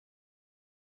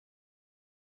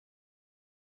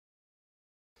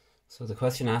So the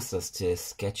question asks us to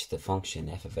sketch the function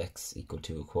f of x equal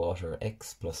to a quarter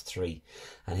x plus 3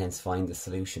 and hence find the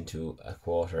solution to a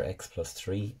quarter x plus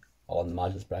 3 on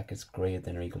modulus brackets greater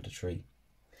than or equal to 3.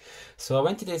 So I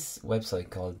went to this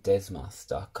website called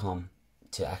desmos.com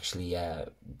to actually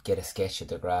get a sketch of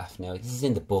the graph. Now this is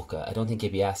in the book. I don't think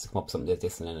you'd be asked to come up with something like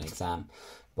this in an exam,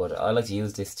 but I like to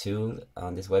use this tool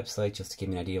on this website just to give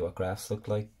me an idea of what graphs look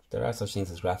like. There are such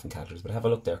things as graphing calculators, but have a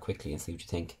look there quickly and see what you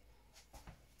think.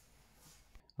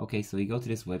 Okay, so you go to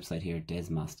this website here,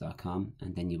 desmos.com,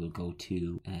 and then you will go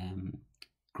to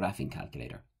graphing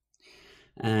calculator.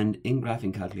 And in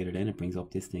graphing calculator then it brings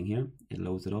up this thing here. It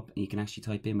loads it up and you can actually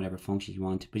type in whatever function you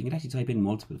want, but you can actually type in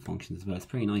multiple functions as well. It's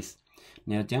pretty nice.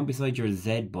 Now down beside your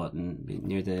Z button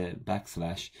near the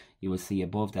backslash, you will see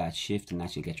above that shift and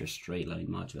actually get your straight line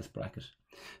modulus bracket.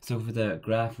 So for the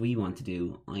graph we want to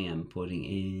do, I am putting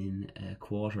in a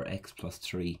quarter x plus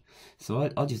 3. So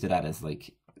I'll just do that as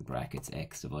like brackets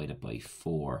x divided by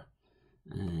 4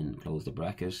 and close the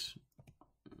bracket,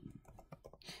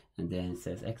 and then it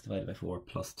says x divided by 4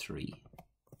 plus 3,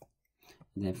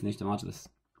 and then finish the modulus.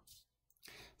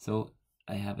 So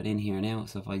I have it in here now,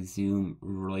 so if I zoom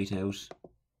right out,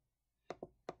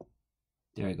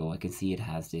 there I go, I can see it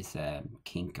has this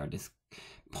kink or this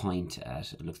point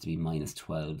at, it looks to be minus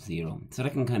 12, 0. So I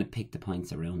can kind of pick the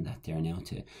points around that there now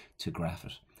to graph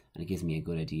it, and it gives me a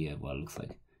good idea of what it looks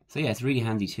like. So yeah, it's a really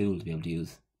handy tool to be able to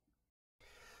use.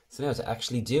 So now to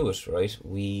actually do it, right,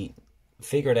 we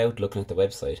figured out looking at the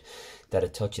website that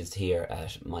it touches here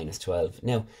at minus 12.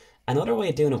 Now, another way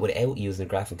of doing it without using a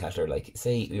graphing calculator, like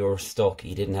say you're stuck,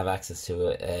 you didn't have access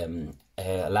to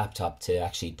a laptop to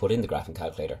actually put in the graphing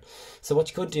calculator. So what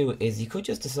you could do is you could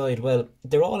just decide, well,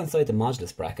 they're all inside the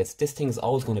modulus brackets. This thing is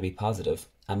always going to be positive.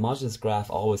 A modulus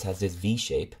graph always has this V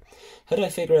shape. How do I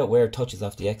figure out where it touches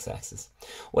off the x-axis?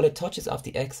 Well, it touches off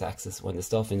the x-axis when the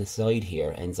stuff inside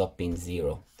here ends up being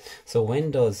 0. So when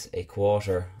does a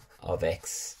quarter of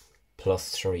x plus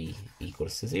 3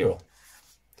 equals to 0?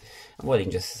 Well, you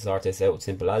can just sort this out with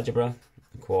simple algebra.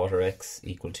 Quarter x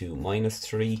equal to minus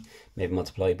 3, maybe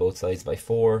multiply both sides by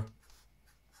 4.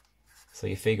 So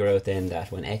you figure out then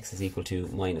that when x is equal to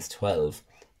minus 12,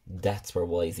 that's where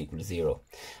y is equal to 0.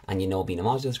 And you know, being a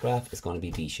modulus graph is going to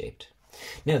be V-shaped.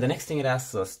 Now the next thing it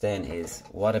asks us then is,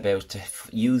 what about to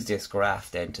use this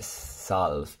graph then to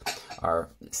solve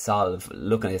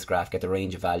looking at this graph, get the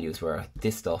range of values where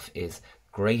this stuff is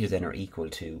greater than or equal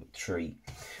to 3.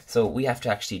 So we have to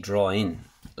actually draw in,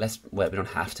 well, we don't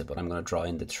have to, but I'm going to draw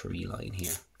in the 3 line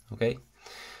here. Okay,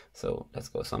 so let's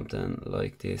go something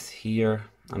like this here.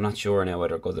 I'm not sure now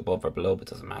whether it goes above or below, but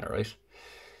it doesn't matter, right?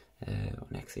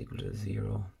 When x equal to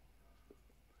 0.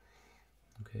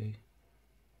 Okay,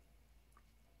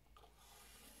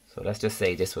 so let's just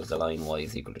say this was the line y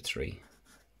is equal to 3.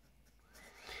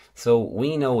 So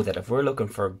we know that if we're looking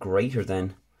for greater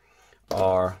than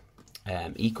or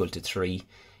equal to 3,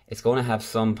 it's going to have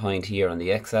some point here on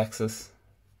the x-axis.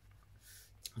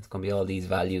 It's going to be all these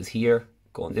values here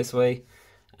going this way,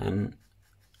 and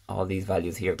all these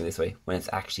values here go this way,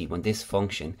 when this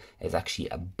function is actually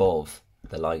above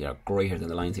the line or greater than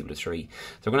the line is equal to 3. So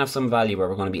we're going to have some value where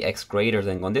we're going to be x greater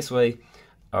than going this way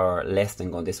or less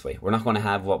than going this way. We're not going to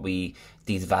have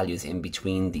these values in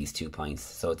between these 2 points,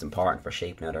 so it's important for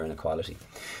shaping out our inequality.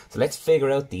 So let's figure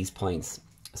out these points.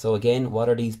 So again, what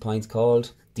are these points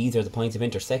called? These are the points of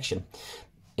intersection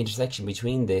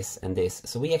between this and this.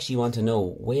 So we actually want to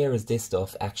know, where is this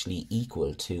stuff actually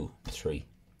equal to 3?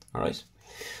 Alright,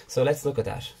 so let's look at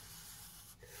that.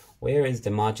 Where is the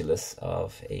modulus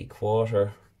of a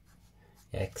quarter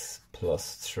x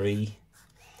plus 3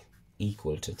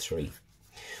 equal to 3?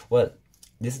 Well,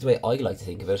 this is the way I like to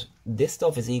think of it. This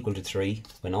stuff is equal to 3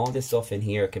 when all this stuff in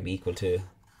here can be equal to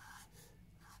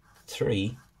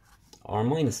 3 or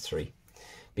minus 3.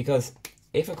 Because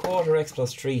if a quarter x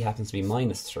plus 3 happens to be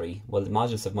minus 3, well, the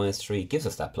modulus of minus 3 gives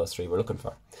us that plus 3 we're looking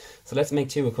for. So let's make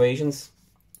 2 equations.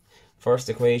 First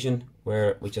equation,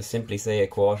 where we just simply say a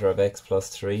quarter of x plus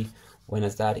 3, when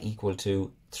is that equal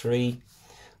to 3?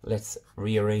 Let's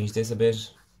rearrange this a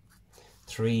bit.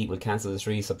 3, we'll cancel the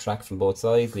 3, subtract from both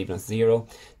sides, leaving us 0.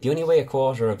 The only way a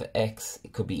quarter of x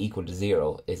could be equal to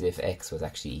 0 is if x was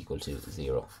actually equal to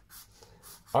 0.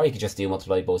 Or you could just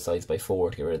multiply both sides by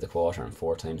 4 to get rid of the quarter, and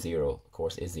 4 times 0, of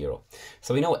course, is 0.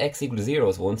 So we know x equal to 0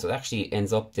 is 1, so it actually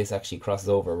ends up, this actually crosses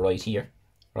over right here,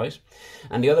 right?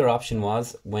 And the other option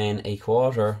was when a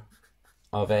quarter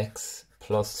of x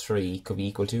plus 3 could be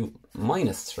equal to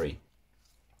minus 3.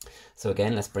 So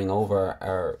again, let's bring over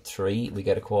our 3. We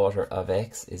get a quarter of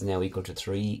x is now equal to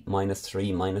 3 minus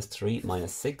 3 minus 3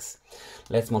 minus 6.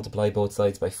 Let's multiply both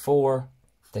sides by 4.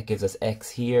 that gives us x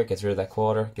here, gets rid of that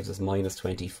quarter, gives us minus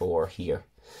 24 here.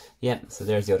 Yeah, so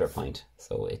there's the other point.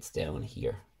 So it's down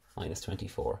here, minus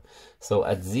 24. So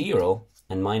at 0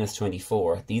 and minus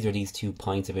 24, these are these 2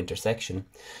 points of intersection.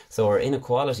 So our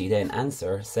inequality then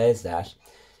answer says that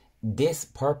this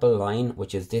purple line,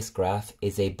 which is this graph,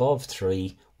 is above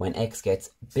 3 when x gets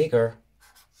bigger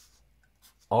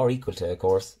or equal to, of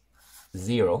course,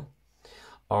 0,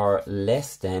 or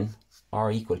less than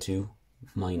or equal to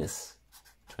minus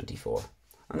 24.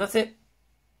 And that's it.